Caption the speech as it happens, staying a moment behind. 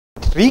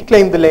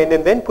reclaim the land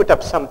and then put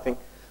up something.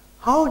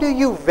 How do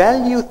you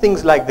value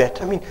things like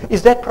that? I mean,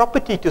 is that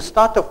property to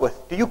start off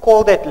with? Do you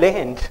call that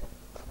land?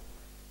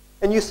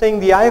 And you're saying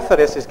the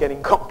IFRS is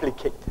getting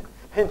complicated.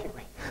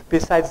 Anyway,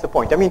 besides the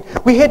point. I mean,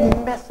 we had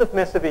massive,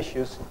 massive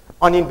issues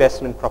on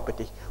investment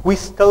property. We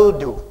still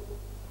do.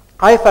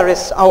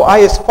 IFRS, our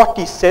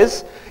IS-40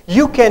 says,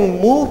 you can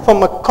move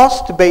from a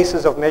cost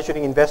basis of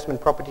measuring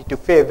investment property to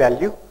fair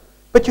value,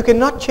 but you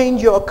cannot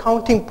change your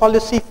accounting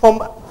policy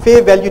from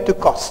fair value to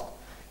cost.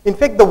 In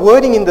fact, the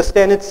wording in the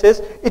standard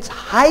says it's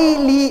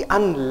highly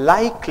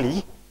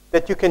unlikely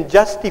that you can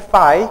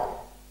justify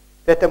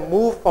that a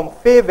move from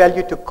fair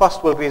value to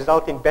cost will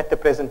result in better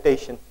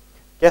presentation.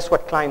 Guess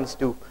what clients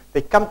do?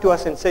 They come to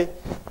us and say,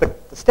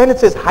 the standard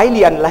says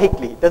highly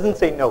unlikely. It doesn't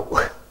say no.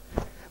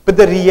 But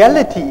the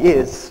reality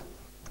is,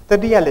 I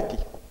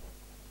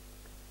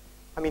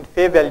mean,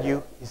 fair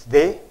value is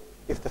there.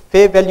 If the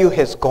fair value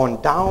has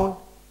gone down,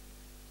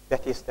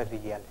 that is the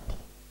reality.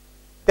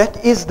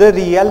 That is the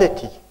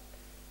reality.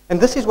 And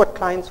this is what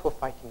clients were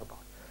fighting about.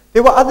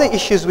 There were other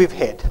issues we've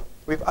had.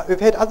 We've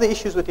had other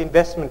issues with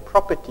investment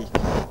property.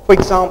 For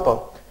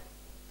example,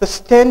 the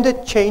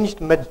standard changed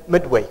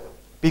midway.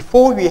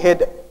 Before we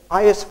had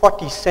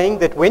IS-40 saying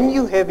that when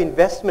you have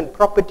investment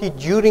property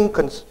during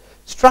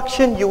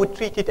construction, you would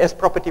treat it as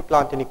property,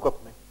 plant, and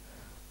equipment.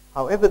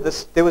 However,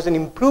 there was an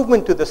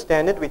improvement to the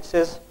standard which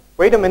says,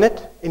 wait a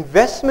minute,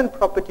 investment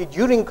property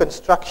during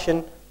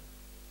construction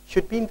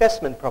should be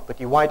investment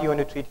property. Why do you want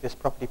to treat it as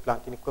property,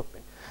 plant, and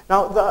equipment?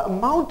 Now, the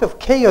amount of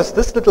chaos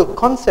this little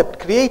concept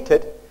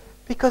created,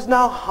 because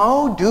now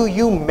how do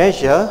you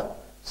measure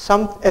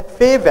at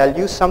fair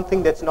value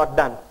something that's not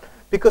done?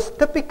 Because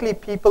typically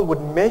people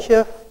would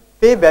measure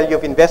fair value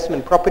of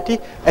investment property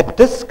at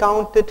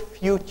discounted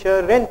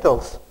future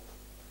rentals.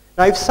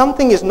 Now, if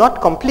something is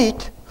not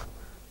complete,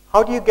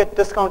 how do you get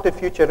discounted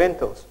future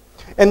rentals?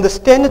 And the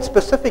standard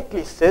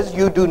specifically says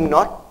you do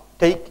not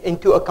take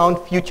into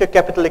account future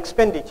capital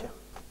expenditure.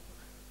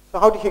 So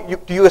how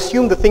do you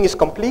assume the thing is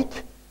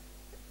complete?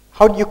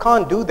 You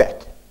can't do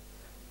that.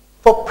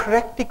 For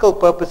practical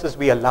purposes,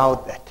 we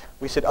allowed that.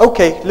 We said,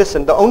 okay,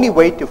 listen, the only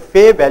way to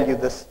fair value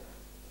this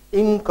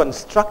in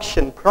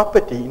construction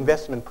property,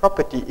 investment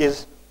property,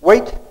 is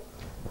wait,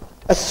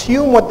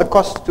 assume what the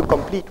cost to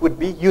complete would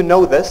be. You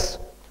know this.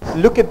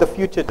 Look at the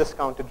future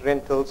discounted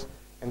rentals,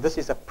 and this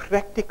is a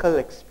practical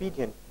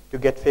expedient to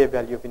get fair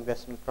value of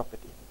investment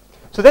property.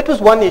 So that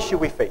was one issue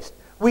we faced.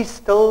 We're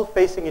still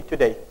facing it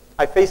today.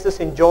 I face this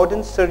in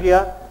Jordan,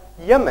 Syria,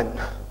 Yemen.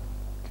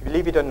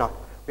 Believe it or not,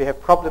 we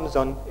have problems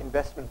on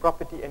investment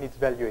property and its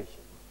valuation.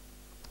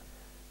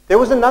 There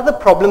was another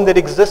problem that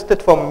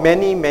existed for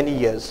many, many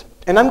years.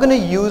 And I'm going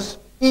to use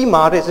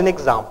EMAR as an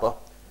example.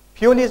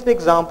 Purely as an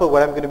example,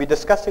 what I'm going to be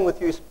discussing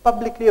with you is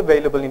publicly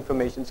available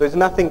information. So it's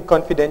nothing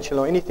confidential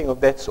or anything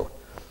of that sort.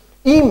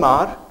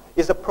 EMAR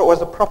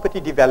was a property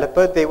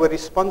developer. They were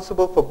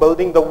responsible for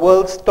building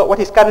what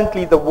is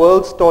currently the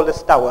world's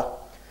tallest tower.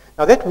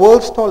 Now that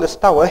world's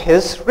tallest tower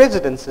has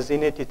residences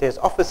in it. It has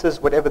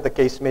offices, whatever the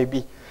case may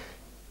be.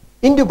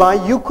 In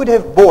Dubai, you could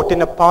have bought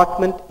an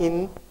apartment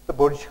in the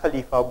Burj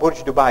Khalifa, or Burj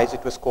Dubai as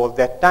it was called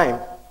that time.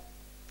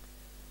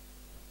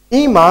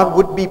 EMAR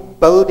would be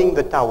building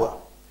the tower.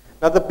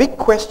 Now the big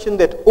question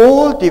that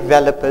all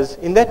developers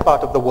in that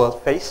part of the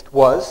world faced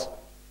was,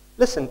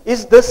 listen,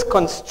 is this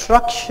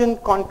construction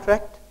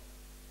contract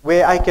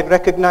where I can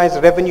recognize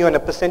revenue on a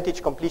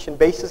percentage completion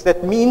basis?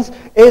 That means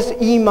as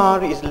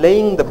EMAR is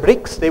laying the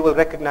bricks, they will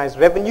recognize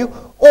revenue,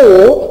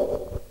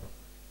 or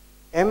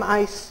am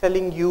I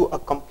selling you a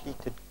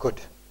completed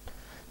good?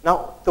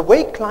 Now, the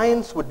way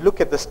clients would look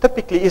at this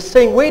typically is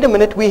saying, wait a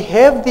minute, we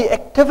have the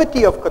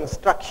activity of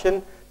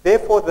construction,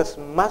 therefore this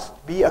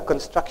must be a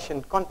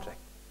construction contract.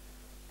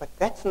 But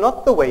that's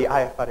not the way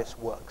IFRS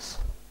works.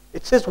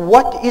 It says,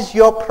 what is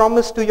your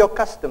promise to your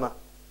customer?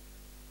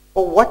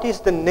 Or what is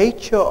the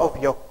nature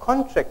of your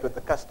contract with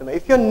the customer?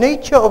 If your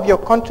nature of your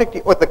contract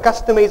with the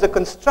customer is a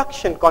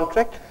construction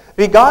contract,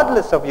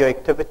 regardless of your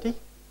activity,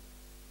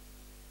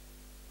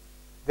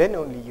 then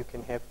only you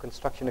can have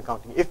construction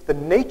accounting. If the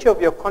nature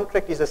of your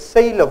contract is a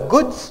sale of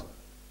goods,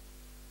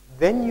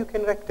 then you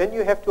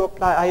have to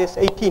apply IS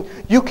 18.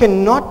 You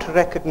cannot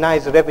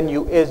recognize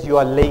revenue as you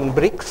are laying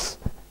bricks.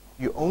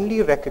 You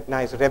only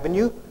recognize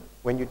revenue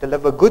when you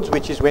deliver goods,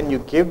 which is when you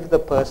give the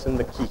person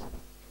the key.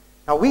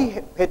 Now we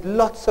had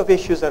lots of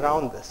issues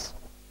around this.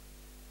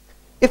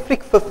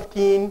 IFRIC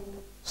 15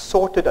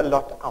 sorted a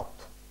lot out.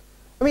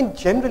 I mean,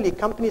 generally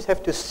companies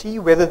have to see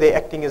whether they're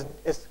acting as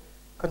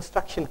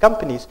construction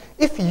companies.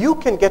 If you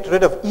can get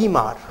rid of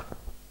EMAR,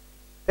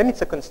 then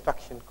it's a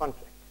construction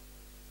contract.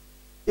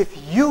 If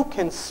you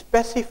can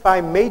specify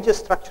major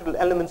structural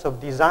elements of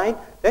design,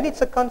 then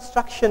it's a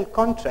construction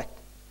contract.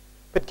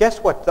 But guess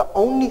what? The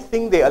only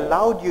thing they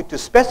allowed you to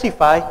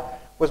specify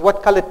was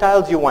what color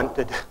tiles you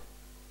wanted.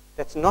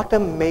 That's not a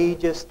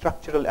major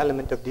structural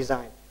element of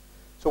design.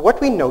 So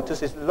what we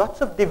notice is lots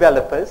of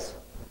developers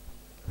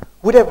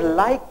would have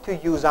liked to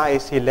use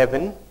IS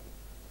 11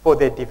 for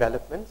their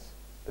developments,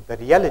 but the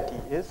reality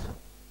is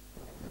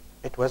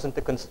It wasn't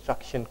a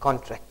construction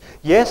contract.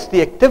 Yes,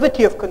 the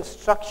activity of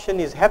construction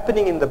is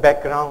happening in the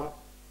background,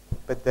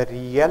 but the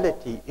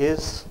reality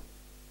is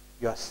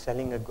you are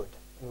selling a good.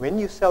 And when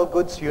you sell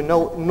goods, you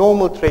know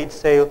normal trade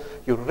sale,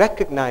 you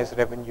recognize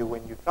revenue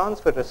when you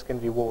transfer risk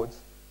and rewards,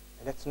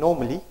 and that's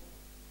normally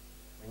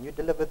when you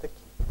deliver the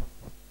key.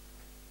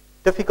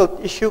 Difficult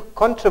issue,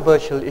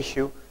 controversial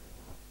issue.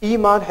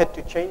 EMAR had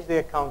to change their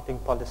accounting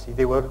policy.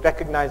 They were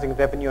recognizing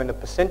revenue on a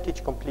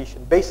percentage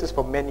completion basis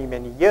for many,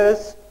 many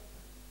years.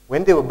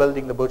 When they were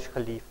building the Burj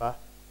Khalifa,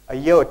 a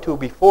year or two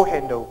before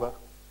handover,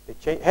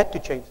 they had to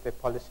change their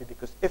policy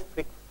because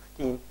IFRIC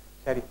 15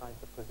 clarifies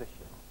the position.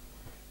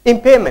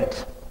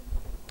 Impairment,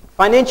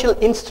 financial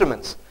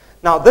instruments.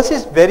 Now this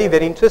is very,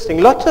 very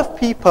interesting. Lots of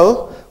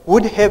people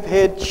would have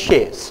had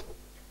shares.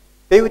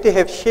 They would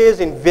have shares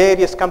in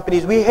various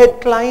companies. We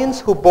had clients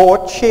who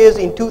bought shares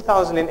in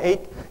 2008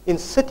 in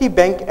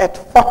Citibank at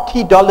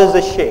 $40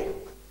 a share.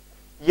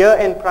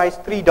 Year-end price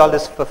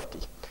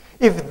 $3.50.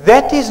 If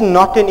that is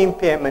not an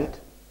impairment,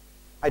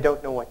 I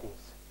don't know what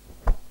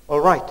is. All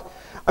right.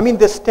 I mean,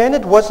 the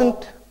standard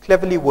wasn't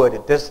cleverly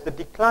worded. There's the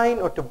decline,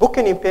 or to book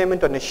an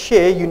impairment on a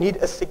share, you need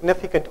a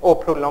significant or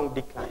prolonged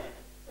decline.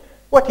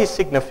 What is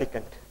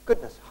significant?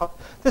 Goodness,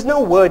 there's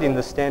no word in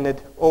the standard,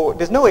 or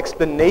there's no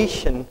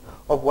explanation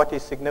of what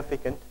is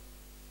significant.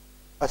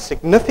 A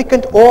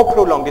significant or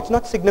prolonged. It's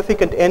not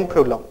significant and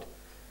prolonged.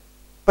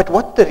 But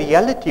what the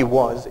reality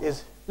was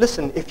is,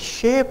 listen, if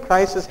share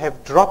prices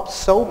have dropped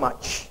so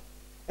much,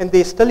 and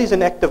there still is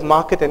an active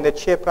market and that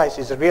share price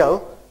is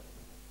real,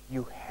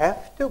 you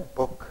have to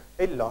book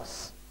a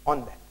loss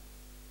on that.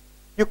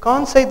 You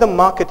can't say the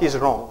market is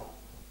wrong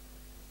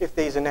if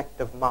there is an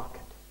active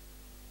market.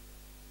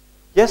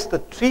 Yes, the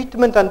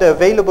treatment under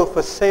available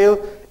for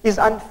sale is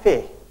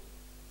unfair.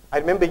 I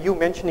remember you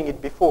mentioning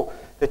it before,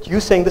 that you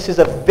saying this is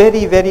a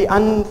very, very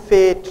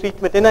unfair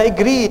treatment. And I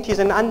agree, it is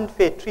an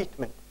unfair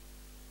treatment.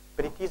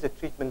 But it is a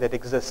treatment that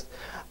exists.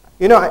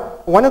 You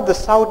know, one of the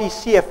Saudi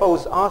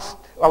CFOs asked,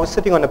 I was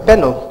sitting on a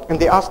panel, and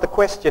they asked the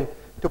question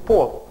to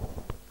Paul.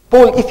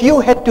 Paul, if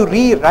you had to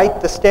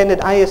rewrite the standard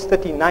IAS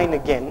 39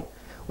 again,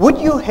 would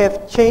you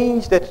have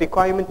changed that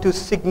requirement to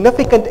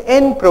significant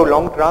and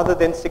prolonged rather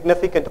than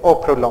significant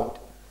or prolonged?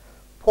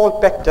 Paul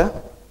Pector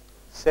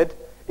said,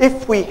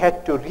 if we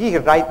had to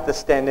rewrite the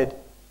standard,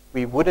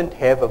 we wouldn't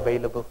have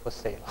available for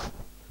sale.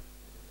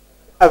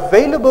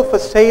 Available for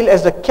sale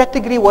as a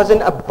category was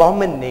an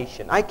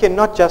abomination. I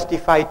cannot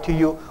justify it to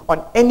you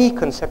on any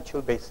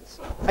conceptual basis.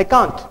 I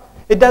can't.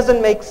 It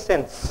doesn't make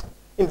sense.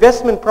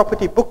 Investment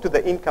property booked to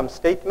the income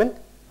statement.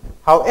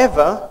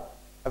 However,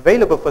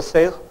 available for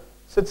sale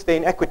sits there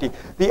in equity.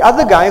 The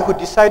other guy who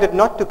decided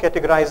not to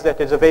categorize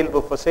that as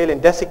available for sale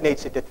and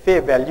designates it at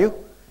fair value,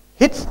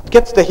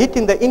 gets the hit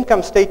in the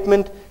income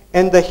statement,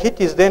 and the hit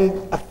is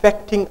then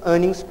affecting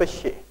earnings per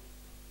share.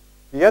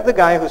 The other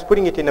guy who's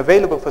putting it in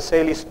available for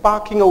sale is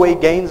sparking away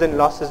gains and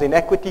losses in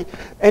equity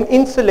and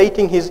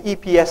insulating his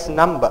EPS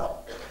number.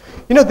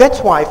 You know, that's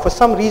why for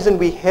some reason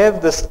we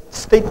have this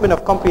statement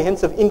of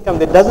comprehensive income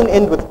that doesn't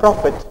end with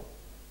profit.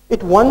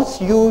 It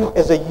wants you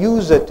as a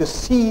user to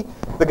see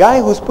the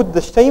guy who's put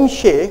the same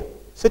share,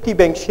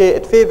 Citibank share,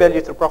 at fair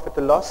value through profit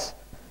or loss,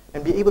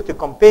 and be able to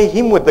compare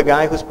him with the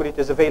guy who's put it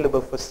as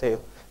available for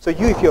sale. So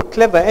you, if you're a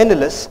clever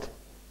analyst,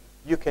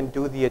 you can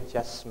do the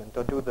adjustment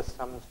or do the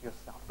sums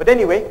yourself. But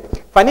anyway,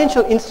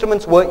 financial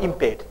instruments were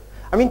impaired.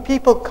 I mean,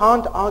 people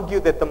can't argue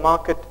that the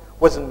market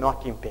was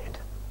not impaired.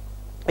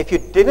 If you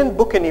didn't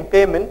book an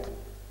impairment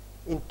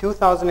in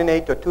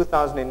 2008 or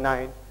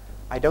 2009,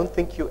 I don't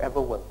think you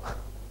ever will.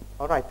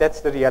 All right, that's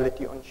the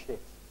reality on shares.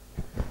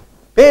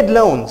 Bad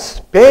loans.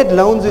 Bad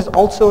loans is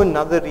also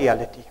another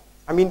reality.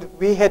 I mean,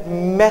 we had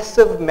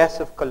massive,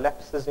 massive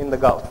collapses in the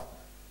Gulf.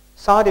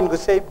 Saad and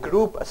Gusayb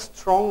group, a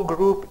strong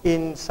group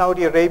in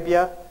Saudi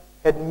Arabia,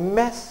 had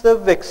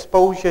massive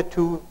exposure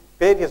to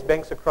various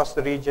banks across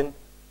the region,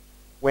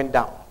 went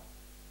down.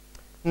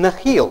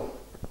 Nakheel,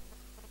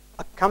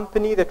 a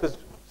company that was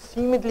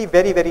seemingly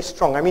very, very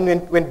strong. I mean,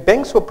 when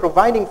banks were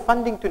providing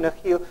funding to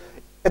Nakheel,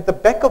 at the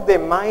back of their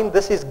mind,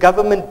 this is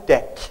government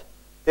debt,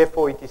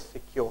 therefore it is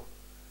secure.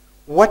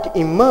 What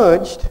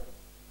emerged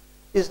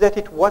is that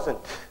it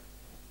wasn't.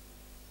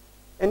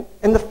 And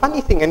the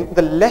funny thing, and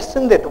the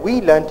lesson that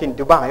we learned in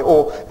Dubai,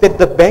 or that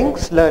the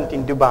banks learned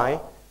in Dubai,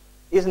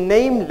 is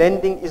name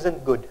lending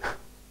isn't good.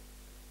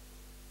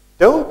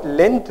 Don't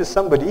lend to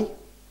somebody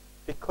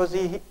because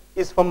he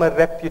is from a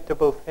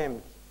reputable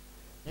family.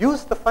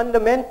 Use the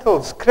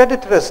fundamentals.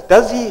 Credit risk.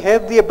 Does he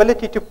have the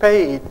ability to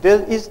pay?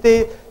 Is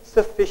there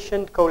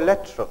sufficient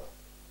collateral?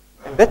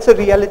 And that's a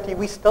reality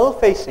we're still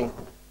facing.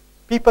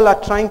 People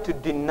are trying to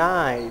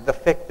deny the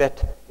fact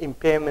that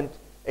impairment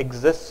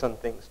exists on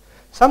things.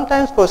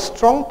 Sometimes for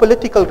strong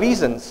political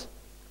reasons.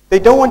 They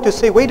don't want to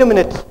say, wait a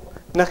minute,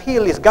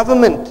 Nakheel is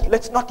government,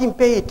 let's not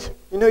impair it.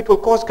 You know, it will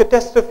cause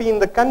catastrophe in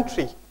the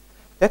country.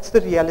 That's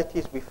the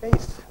realities we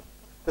face.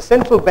 The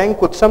central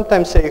bank would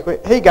sometimes say,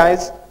 hey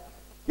guys,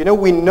 you know,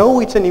 we know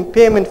it's an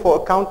impairment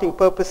for accounting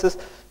purposes.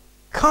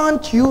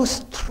 Can't you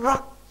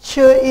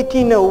structure it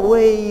in a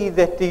way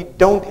that they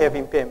don't have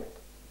impairment?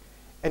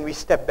 and we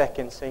step back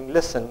and saying,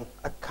 listen,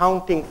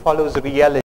 accounting follows reality.